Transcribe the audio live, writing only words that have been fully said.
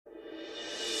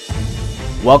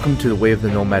Welcome to the Way of the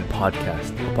Nomad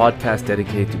podcast, a podcast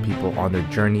dedicated to people on their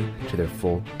journey to their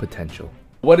full potential.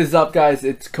 What is up, guys?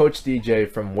 It's Coach DJ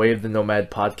from Way of the Nomad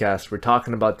podcast. We're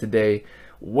talking about today,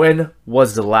 when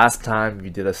was the last time you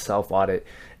did a self-audit?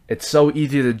 It's so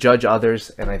easy to judge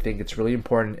others, and I think it's really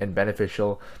important and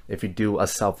beneficial if you do a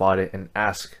self-audit and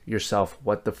ask yourself,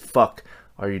 what the fuck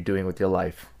are you doing with your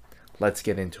life? Let's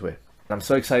get into it. I'm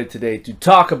so excited today to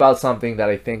talk about something that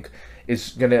I think is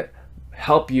going to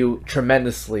help you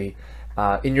tremendously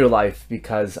in your life,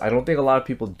 because I don't think a lot of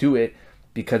people do it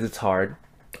because it's hard,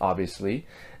 obviously.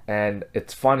 And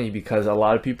it's funny because a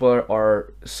lot of people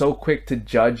are so quick to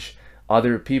judge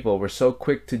other people. We're so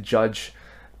quick to judge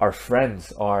our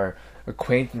friends, our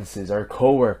acquaintances, our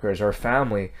coworkers, our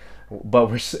family,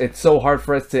 but it's so hard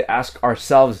for us to ask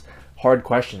ourselves hard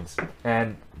questions.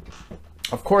 And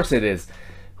of course it is.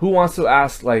 Who wants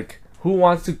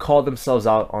to call themselves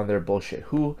out on their bullshit?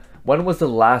 When was the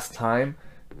last time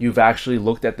you've actually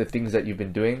looked at the things that you've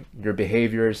been doing, your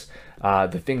behaviors,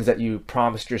 the things that you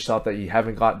promised yourself that you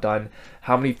haven't got done?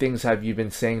 How many things have you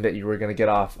been saying that you were going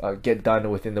to get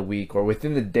done within the week or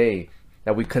within the day,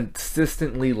 that we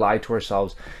consistently lie to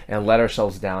ourselves and let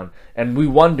ourselves down? And we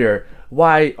wonder,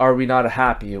 why are we not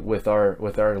happy with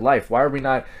our life? Why are we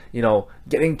not,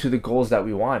 getting to the goals that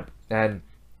we want? And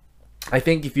I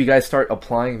think if you guys start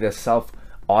applying this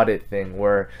self-audit thing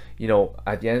where,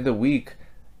 at the end of the week,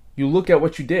 you look at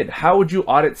what you did. How would you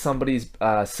audit somebody's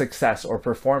success or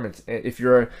performance? If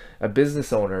you're a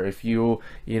business owner, if you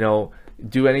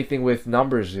do anything with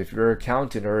numbers, if you're an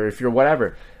accountant, or if you're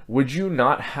whatever, would you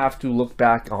not have to look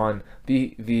back on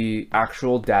the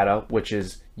actual data, which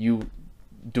is you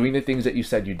doing the things that you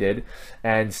said you did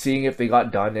and seeing if they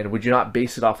got done? And would you not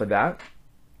base it off of that?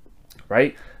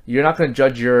 Right? You're not going to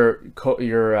judge your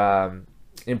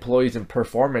employees and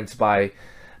performance by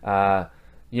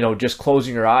just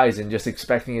closing your eyes and just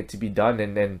expecting it to be done,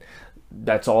 and then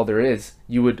that's all there is.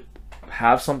 You would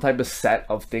have some type of set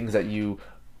of things that you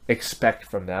expect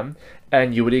from them,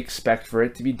 and you would expect for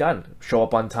it to be done. Show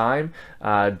up on time,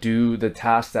 do the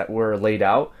tasks that were laid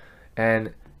out,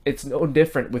 and it's no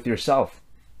different with yourself.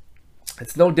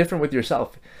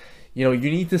 You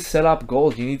need to set up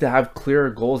goals. You need to have clearer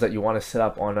goals that you want to set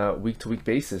up on a week-to-week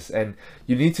basis, and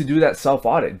you need to do that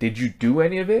self-audit. Did you do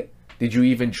any of it? Did you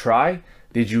even try?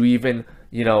 Did you even,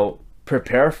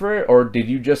 prepare for it? Or did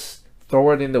you just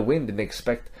throw it in the wind and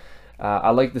expect, I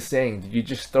like the saying, did you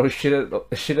just throw shit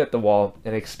at the wall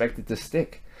and expect it to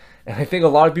stick? And I think a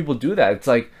lot of people do that. It's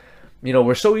like,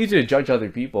 we're so easy to judge other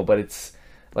people, but it's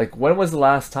like, when was the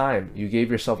last time you gave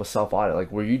yourself a self-audit?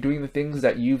 Like, were you doing the things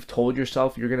that you've told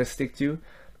yourself you're going to stick to?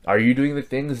 Are you doing the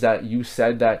things that you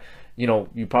said that,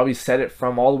 you probably said it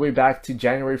from all the way back to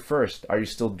January 1st. Are you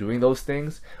still doing those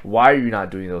things? Why are you not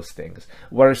doing those things?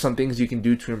 What are some things you can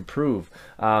do to improve?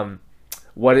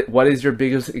 What is your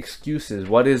biggest excuses?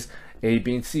 What is A,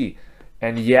 B, and C?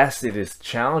 And yes, it is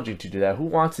challenging to do that. Who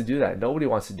wants to do that? Nobody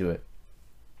wants to do it.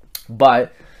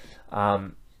 But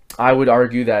I would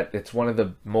argue that it's one of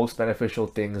the most beneficial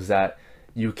things that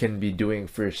you can be doing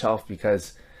for yourself,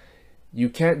 because you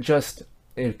can't just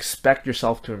expect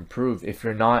yourself to improve if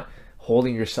you're not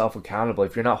holding yourself accountable.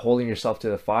 If you're not holding yourself to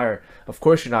the fire, of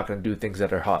course you're not going to do things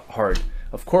that are hard.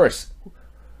 Of course.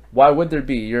 Why would there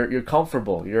be? You're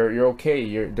comfortable. You're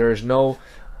okay. There's no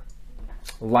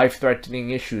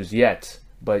life-threatening issues yet,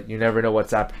 but you never know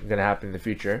what's going to happen in the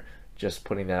future. Just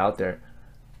putting that out there.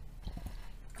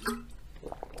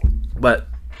 But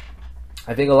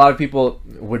I think a lot of people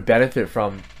would benefit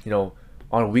from, on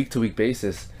a week-to-week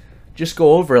basis, just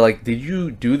go over, like, did you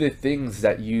do the things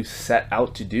that you set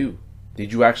out to do?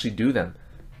 Did you actually do them?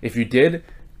 If you did,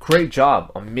 great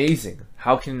job, amazing.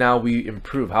 How can now we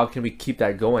improve? How can we keep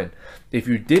that going? If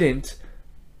you didn't,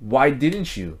 why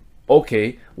didn't you?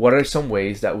 Okay, what are some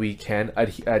ways that we can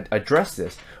address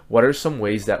this? What are some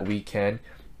ways that we can,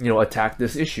 attack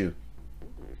this issue?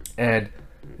 And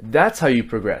that's how you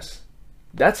progress.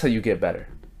 That's how you get better.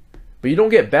 But you don't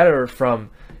get better from,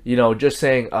 just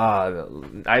saying,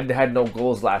 I had no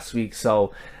goals last week,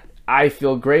 so I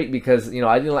feel great because,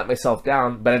 I didn't let myself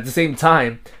down. But at the same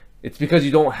time, it's because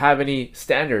you don't have any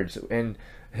standards. And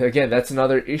again, that's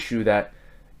another issue that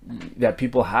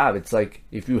people have. It's like,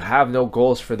 if you have no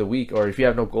goals for the week, or if you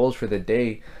have no goals for the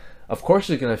day, of course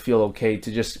you're going to feel okay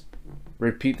to just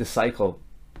repeat the cycle,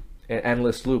 an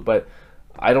endless loop. But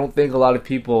I don't think a lot of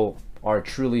people are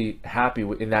truly happy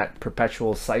in that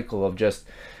perpetual cycle of just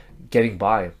getting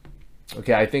by.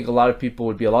 Okay, I think a lot of people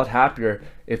would be a lot happier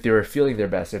if they were feeling their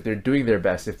best, if they're doing their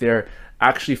best, if they're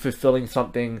actually fulfilling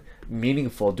something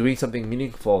meaningful, doing something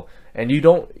meaningful. And you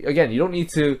don't need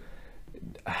to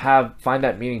find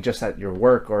that meaning just at your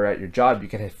work or at your job. You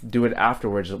can do it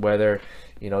afterwards, whether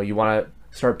you want to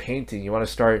start painting, you want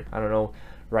to start, I don't know,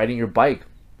 riding your bike.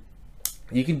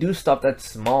 You can do stuff that's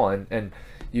small, and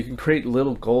you can create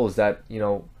little goals that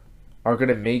are going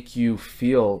to make you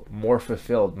feel more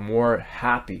fulfilled, more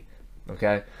happy.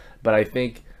 Okay, but I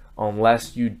think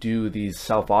unless you do these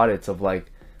self audits of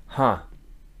like,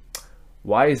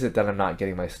 why is it that I'm not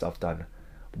getting my stuff done?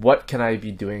 What can I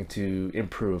be doing to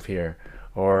improve here?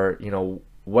 Or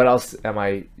what else am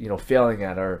I failing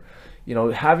at? Or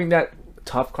having that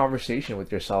tough conversation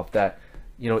with yourself that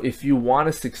if you want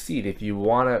to succeed, if you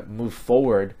want to move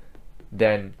forward,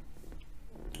 then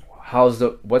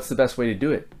what's the best way to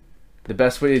do it? The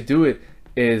best way to do it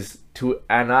is to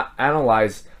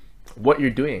analyze what you're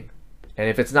doing, and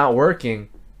if it's not working,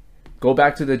 go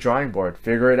back to the drawing board,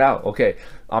 figure it out. Okay,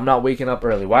 I'm not waking up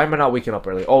early. Why am I not waking up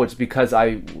early? Oh, it's because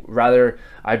I've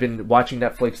been watching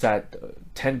Netflix at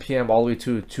 10 p.m. all the way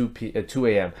to 2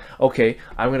 a.m. Okay,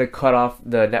 I'm going to cut off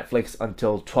the Netflix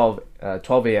until 12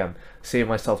 a.m., save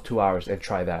myself 2 hours, and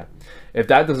try that. If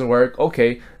that doesn't work,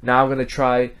 okay, now I'm going to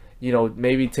try,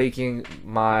 maybe taking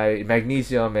my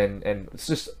magnesium, and it's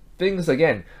just things.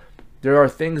 Again, there are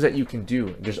things that you can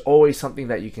do. There's always something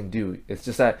that you can do. It's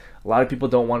just that a lot of people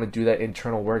don't want to do that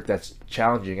internal work that's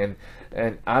challenging.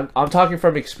 And I'm talking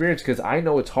from experience, because I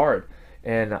know it's hard.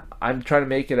 And I'm trying to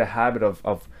make it a habit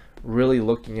of really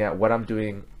looking at what I'm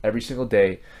doing every single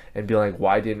day and being like,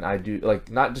 why didn't I do, like,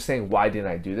 not just saying why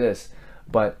didn't I do this,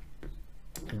 but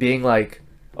being like,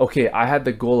 okay, I had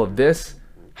the goal of this.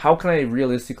 How can I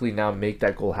realistically now make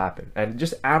that goal happen? And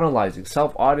just analyzing,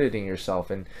 self-auditing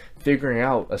yourself and figuring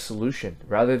out a solution,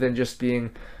 rather than just being,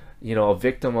 a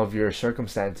victim of your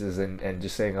circumstances and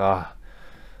just saying,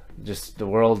 just the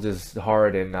world is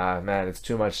hard and man, it's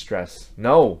too much stress.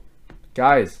 No,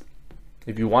 guys,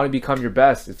 if you want to become your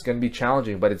best, it's going to be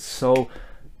challenging, but it's so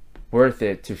worth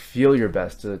it to feel your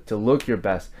best, to look your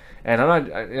best. And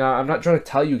I'm not trying to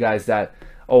tell you guys that,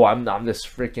 oh, I'm this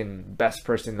freaking best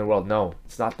person in the world. No,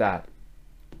 it's not that.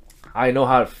 I know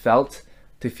how it felt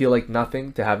to feel like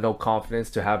nothing, to have no confidence,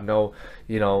 to have no,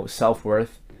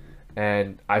 self-worth.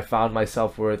 And I found my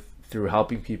self-worth through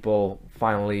helping people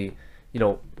finally,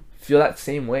 feel that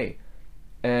same way.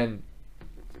 And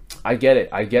I get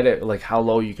it, like how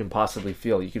low you can possibly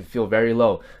feel. You can feel very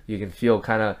low. You can feel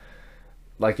kind of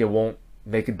like it won't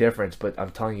make a difference, but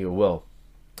I'm telling you, it will.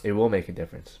 It will make a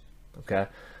difference. Okay?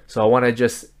 So I want to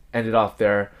just end it off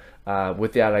there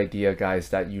with that idea, guys,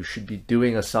 that you should be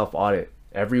doing a self-audit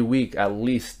every week at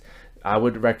least. I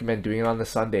would recommend doing it on the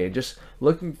Sunday and just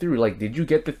looking through, like, did you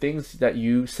get the things that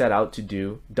you set out to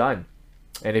do done?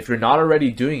 And if you're not already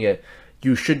doing it,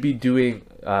 you should be doing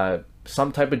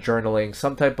some type of journaling,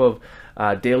 some type of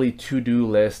daily to-do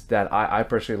list. That I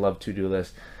personally love to-do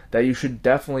lists that you should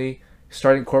definitely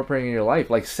start incorporating in your life.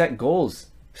 Like, set goals,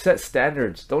 set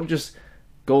standards. Don't just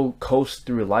go coast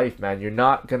through life, man. You're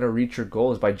not gonna reach your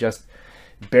goals by just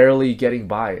barely getting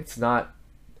by. It's not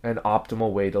an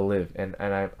optimal way to live. And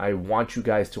I want you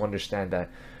guys to understand that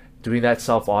doing that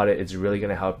self-audit is really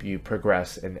gonna help you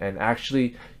progress and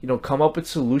actually, come up with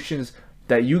solutions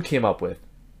that you came up with.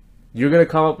 You're gonna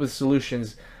come up with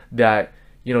solutions that,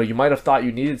 you might have thought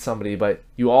you needed somebody, but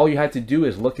all you had to do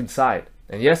is look inside.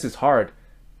 And yes, it's hard,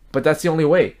 but that's the only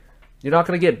way. You're not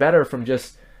gonna get better from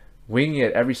just winging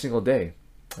it every single day.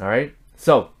 All right,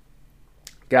 so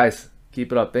guys,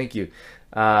 keep it up. Thank you.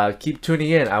 Keep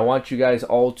tuning in. I want you guys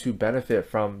all to benefit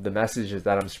from the messages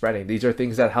that I'm spreading. These are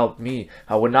things that helped me.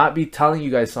 I would not be telling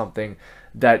you guys something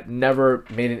that never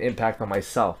made an impact on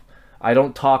myself. I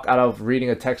don't talk out of reading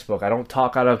a textbook. I don't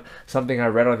talk out of something I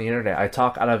read on the internet. I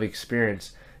talk out of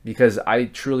experience, because I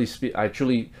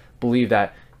truly believe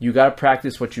that you got to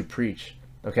practice what you preach.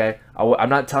 Okay, I'm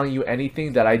not telling you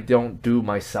anything that I don't do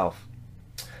myself.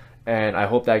 And I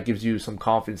hope that gives you some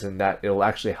confidence in that it'll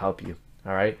actually help you.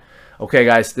 All right. Okay,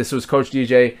 guys, this was Coach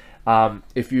DJ.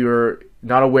 If you're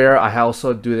not aware, I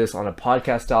also do this on a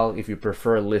podcast style. If you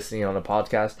prefer listening on a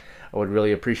podcast, I would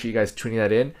really appreciate you guys tuning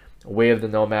that in. Way of the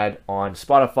Nomad on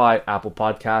Spotify, Apple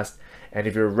Podcast. And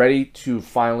if you're ready to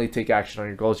finally take action on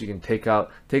your goals, you can take a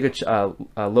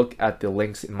look at the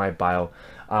links in my bio.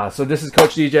 So this is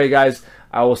Coach DJ, guys.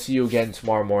 I will see you again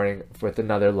tomorrow morning with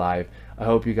another live. I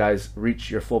hope you guys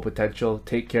reach your full potential.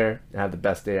 Take care and have the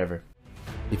best day ever.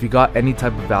 If you got any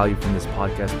type of value from this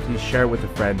podcast, please share it with a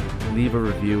friend, leave a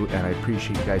review, and I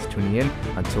appreciate you guys tuning in.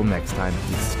 Until next time,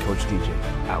 this is Coach DJ,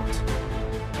 out.